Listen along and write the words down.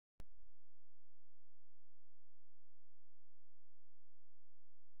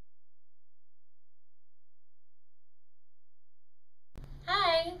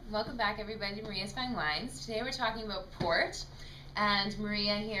Welcome back, everybody, to Maria's Fine Wines. Today we're talking about port, and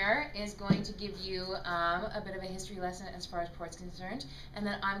Maria here is going to give you a bit of a history lesson as far as port's concerned, and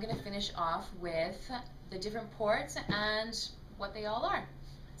then I'm going to finish off with the different ports and what they all are.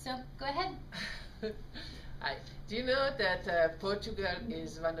 So go ahead. Hi. Do you know that Portugal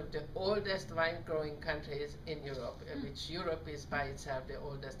is one of the oldest wine-growing countries in Europe, which Europe is by itself the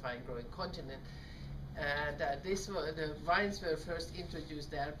oldest wine-growing continent? And the wines were first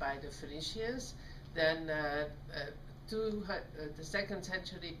introduced there by the Phoenicians. Then, the 2nd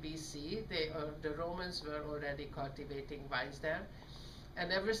century BC, the Romans were already cultivating wines there.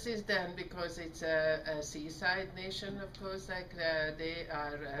 And ever since then, because it's a seaside nation, of course, they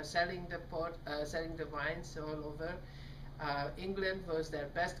are selling the wines all over. England was their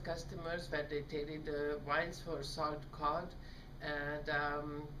best customers, where they traded the wines for salt cod and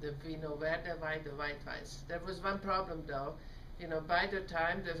the Vino Verde wine, the white wines. There was one problem though. You know, by the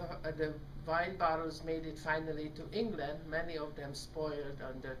time the wine bottles made it finally to England, many of them spoiled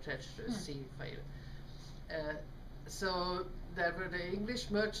under treacherous sea fire. So there were the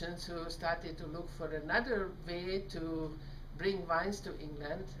English merchants who started to look for another way to bring wines to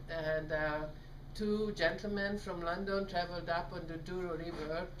England, and two gentlemen from London traveled up on the Douro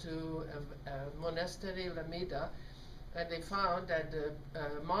River to a monastery, Lameda, and they found that the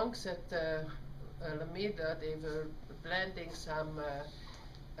monks at Lameda, they were blending some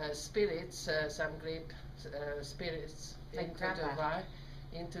spirits, some grape spirits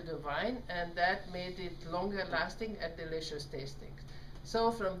into the wine, and that made it longer lasting and delicious tasting.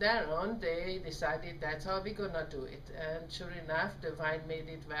 So from there on, they decided that's how we're gonna do it. And sure enough, the wine made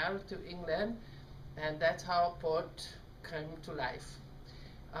it well to England, and that's how port came to life.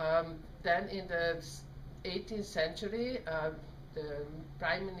 Then in the 18th century, the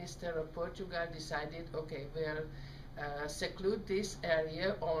Prime Minister of Portugal decided, okay, we'll seclude this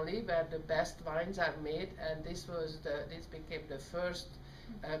area only where the best wines are made, and this became the first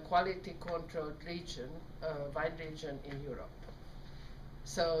quality controlled region, wine region in Europe.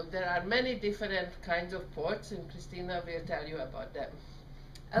 So there are many different kinds of ports, and Christina will tell you about them.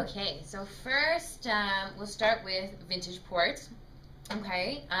 Okay, so first we'll start with vintage ports.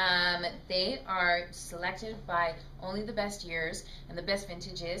 Okay, they are selected by only the best years and the best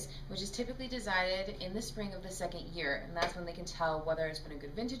vintages, which is typically decided in the spring of the 2nd year, and that's when they can tell whether it's been a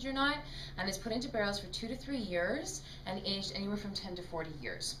good vintage or not, and it's put into barrels for 2 to 3 years and aged anywhere from 10 to 40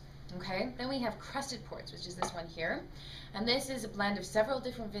 years. Okay, then we have crusted ports, which is this one here, and this is a blend of several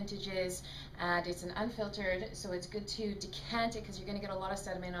different vintages, and it's an unfiltered, so it's good to decant it because you're going to get a lot of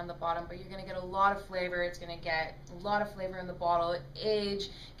sediment on the bottom, but you're going to get a lot of flavor. It's going to get a lot of flavor in the bottle, age,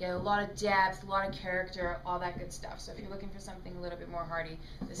 get a lot of depth, a lot of character, all that good stuff. So if you're looking for something a little bit more hearty,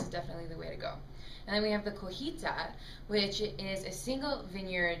 this is definitely the way to go. And then we have the Cojita, which is a single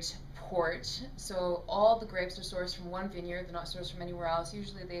vineyard port. So all the grapes are sourced from one vineyard. They're not sourced from anywhere else.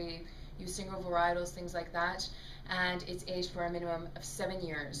 Usually they use single varietals, things like that. And it's aged for a minimum of 7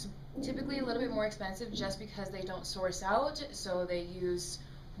 years. Typically a little bit more expensive just because they don't source out, so they use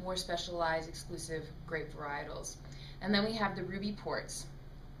more specialized, exclusive grape varietals. And then we have the ruby ports.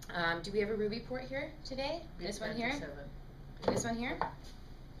 Do we have a ruby port here today? This one here? This one here?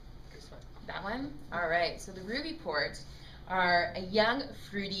 This one. That one? All right, so the ruby ports are a young,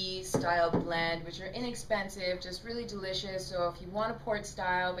 fruity style blend, which are inexpensive, just really delicious. So if you want a port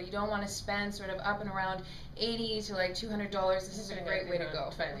style, but you don't want to spend sort of up and around $80 to like $200, this is a great way to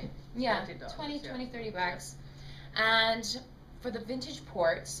go. 20. Yeah, $20, 20, yeah. 20, 30 bucks. And for the vintage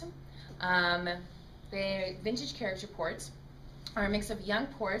ports, the vintage character ports are a mix of young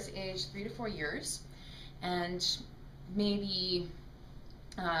ports aged 3 to 4 years, and maybe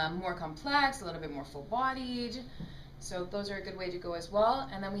more complex, a little bit more full-bodied. So those are a good way to go as well.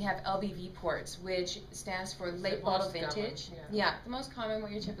 And then we have LBV ports, which stands for late bottle vintage. Yeah, the most common,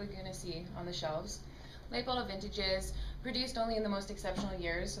 what you're typically going to see on the shelves. Late bottle vintages, produced only in the most exceptional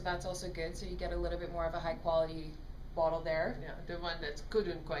years, so that's also good. So you get a little bit more of a high quality bottle there. Yeah, the one that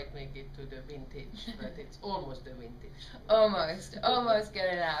couldn't quite make it to the vintage, but it's almost the vintage. Almost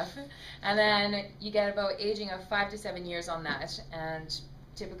good enough. And then you get about aging of 5 to 7 years on that, and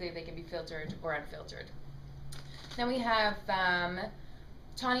typically they can be filtered or unfiltered. Then we have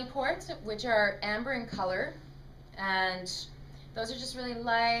tawny ports, which are amber in color, and those are just really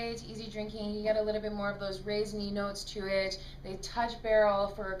light, easy drinking. You get a little bit more of those raisiny notes to it. They touch barrel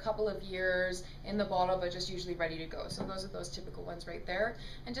for a couple of years in the bottle, but just usually ready to go. So those are those typical ones right there,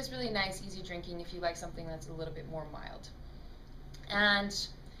 and just really nice, easy drinking if you like something that's a little bit more mild. And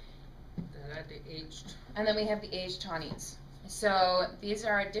There are the aged. And then we have the aged tawnies. So these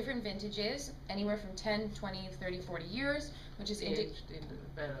are different vintages, anywhere from 10, 20, 30, 40 years, which is aged in the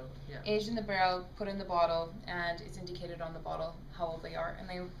barrel. Yeah. aged in the barrel, put in the bottle, and it's indicated on the bottle how old they are, and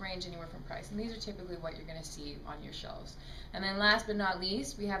they range anywhere from price. And these are typically what you're going to see on your shelves. And then last but not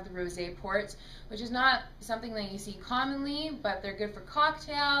least, we have the rosé ports, which is not something that you see commonly, but they're good for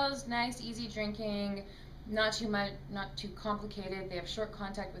cocktails, nice, easy drinking, not too much, not too complicated. They have short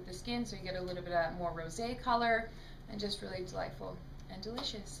contact with the skin, so you get a little bit of more rosé color, and just really delightful and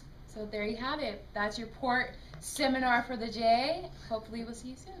delicious. So there you have it. That's your port seminar for the day. Hopefully we'll see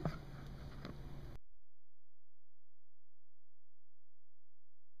you soon.